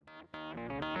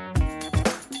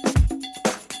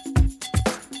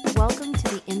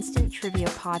Instant Trivia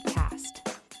Podcast,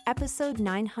 episode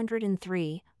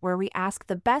 903, where we ask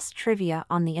the best trivia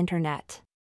on the internet.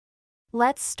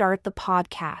 Let's start the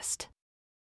podcast.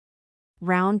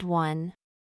 Round 1.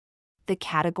 The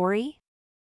category?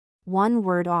 One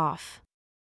word off.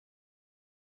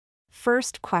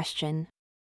 First question.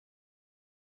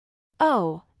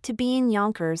 Oh, to be in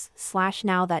Yonkers /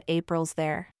 now that April's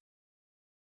there.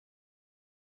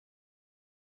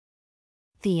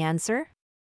 The answer?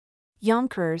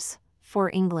 Yonkers, for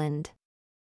England.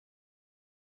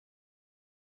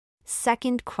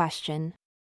 Second question.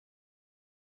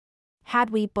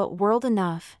 Had we but world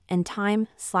enough, and time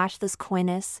 / this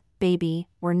coyness, baby,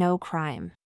 were no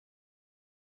crime.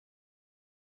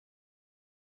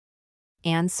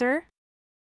 Answer?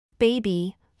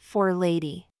 Baby, for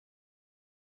lady.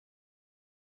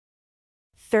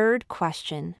 Third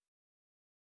question.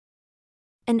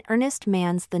 An earnest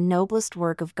man's the noblest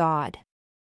work of God.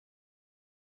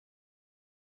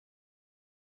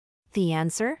 The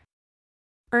answer?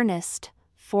 Earnest,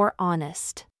 for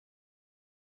honest.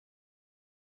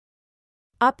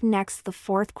 Up next, the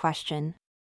fourth question.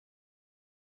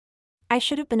 I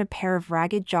should have been a pair of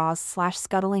ragged jaws /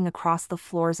 scuttling across the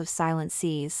floors of silent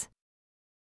seas.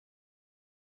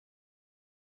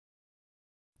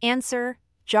 Answer,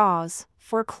 jaws,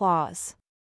 for claws.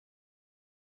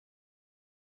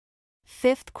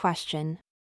 Fifth question.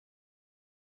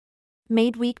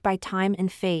 Made weak by time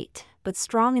and fate, but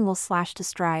strong in will / to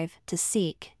strive, to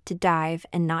seek, to dive,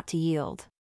 and not to yield.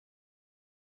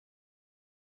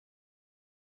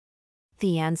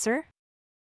 The answer?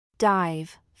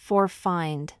 Dive, for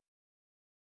find.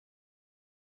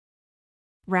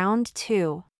 Round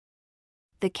 2.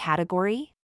 The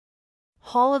category?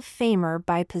 Hall of Famer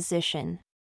by position.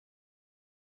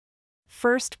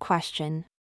 First question.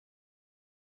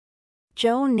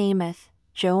 Joe Namath,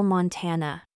 Joe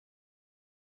Montana.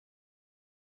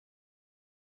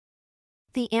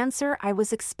 The answer I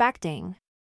was expecting.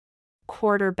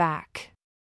 Quarterback.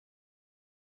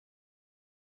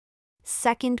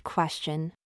 Second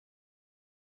question.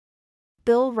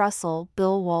 Bill Russell,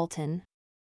 Bill Walton.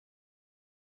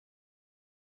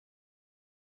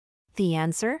 The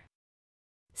answer?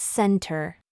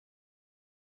 Center.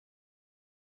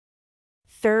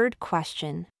 Third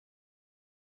question.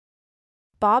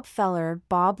 Bob Feller,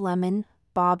 Bob Lemon,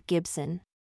 Bob Gibson.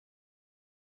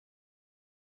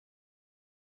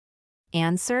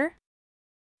 Answer?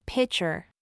 Pitcher.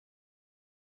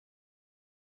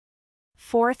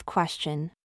 Fourth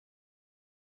question.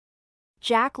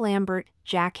 Jack Lambert,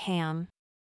 Jack Ham.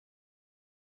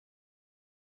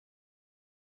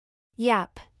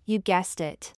 Yep, you guessed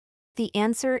it. The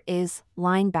answer is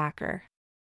linebacker.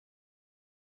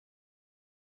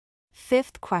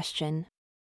 Fifth question.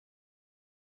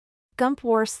 Gump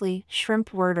Worsley,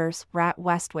 Shrimp Werders, Rat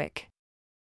Westwick.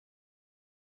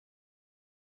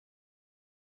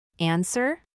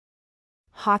 Answer?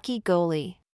 Hockey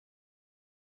goalie.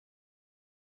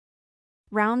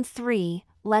 Round 3,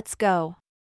 let's go.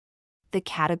 The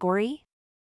category?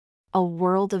 A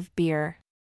world of beer.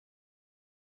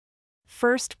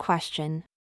 First question.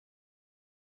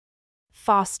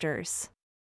 Foster's.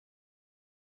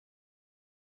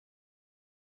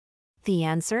 The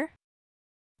answer?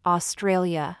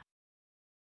 Australia.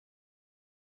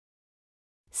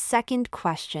 Second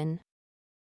question.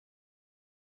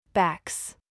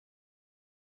 Beck's.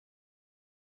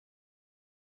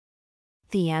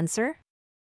 The answer?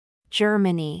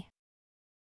 Germany.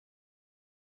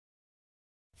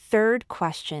 Third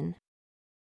question.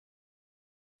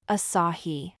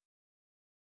 Asahi.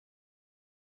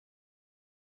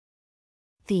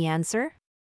 The answer?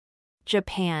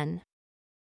 Japan.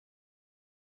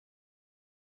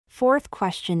 Fourth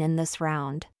question in this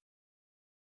round.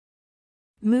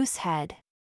 Moosehead.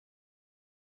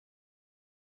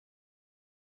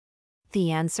 The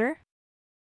answer?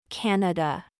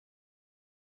 Canada.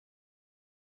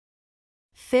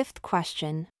 Fifth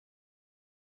question.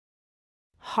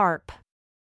 Harp.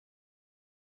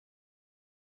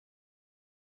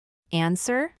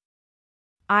 Answer?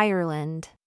 Ireland.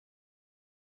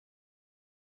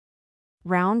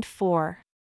 Round 4.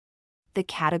 The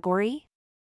category?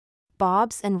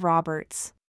 Bobs and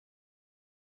Roberts.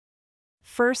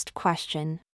 First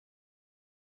question.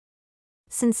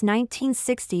 Since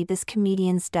 1960, this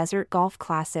comedian's Desert Golf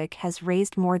Classic has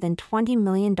raised more than $20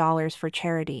 million for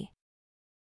charity.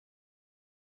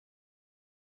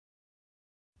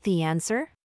 The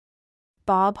answer?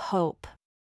 Bob Hope.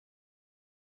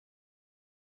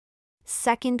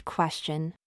 Second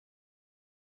question.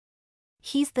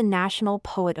 He's the national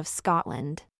poet of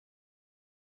Scotland.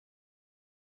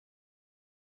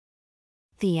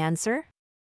 The answer?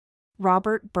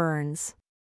 Robert Burns.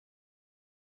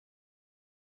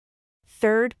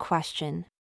 Third question.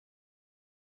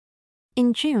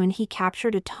 In June, he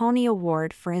captured a Tony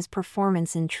Award for his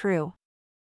performance in True.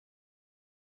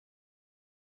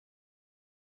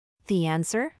 The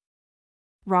answer?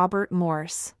 Robert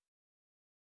Morse.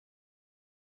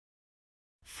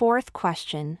 Fourth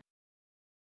question.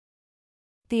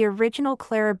 The original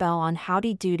Clarabelle on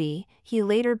Howdy Doody, he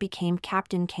later became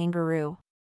Captain Kangaroo.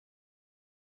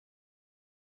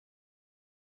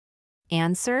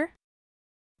 Answer?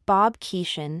 Bob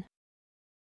Keeshan.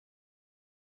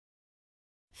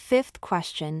 Fifth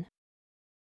question.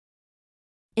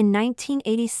 In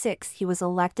 1986, he was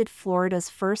elected Florida's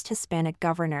first Hispanic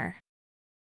governor.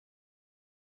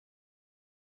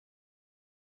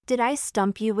 Did I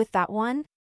stump you with that one?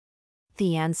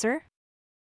 The answer?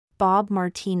 Bob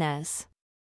Martinez.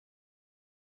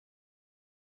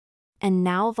 And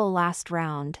now the last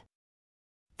round.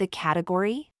 The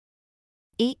category?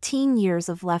 18 years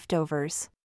of leftovers.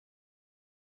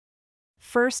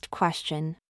 First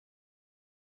question.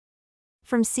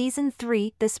 From season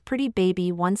 3, this pretty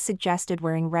baby once suggested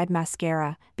wearing red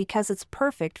mascara because it's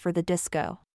perfect for the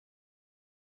disco.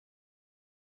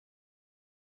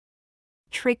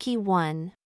 Tricky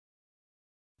one.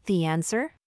 The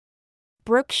answer?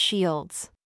 Brooke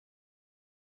Shields.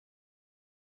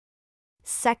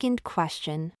 Second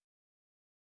question.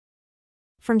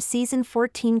 From season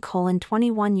 14,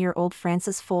 21-year-old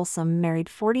Frances Folsom married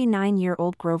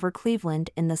 49-year-old Grover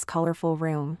Cleveland in This Colorful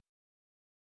Room.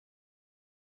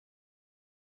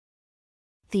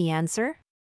 The answer?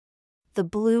 The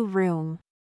Blue Room.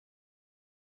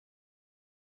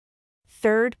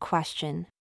 Third question.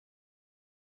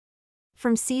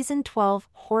 From season 12,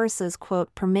 Horace's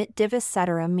quote, "Permit divus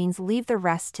cetera" means leave the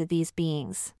rest to these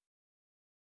beings.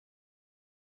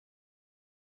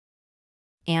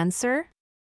 Answer?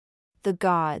 The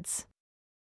gods.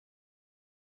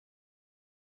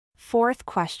 Fourth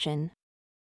question.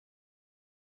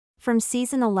 From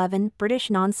season 11,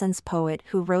 British nonsense poet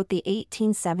who wrote the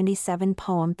 1877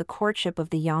 poem The Courtship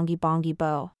of the Yonghy Bonghy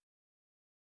Beau.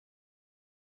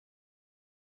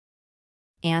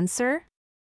 Answer?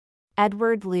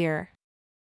 Edward Lear.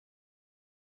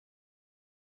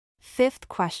 Fifth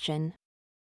question.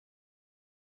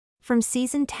 From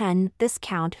season 10, this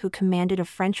count who commanded a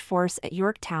French force at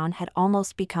Yorktown had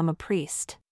almost become a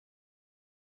priest.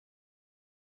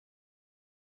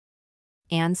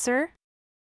 Answer?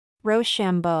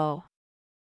 Rochambeau.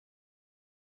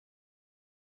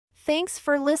 Thanks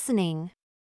for listening.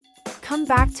 Come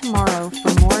back tomorrow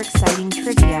for more exciting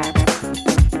trivia.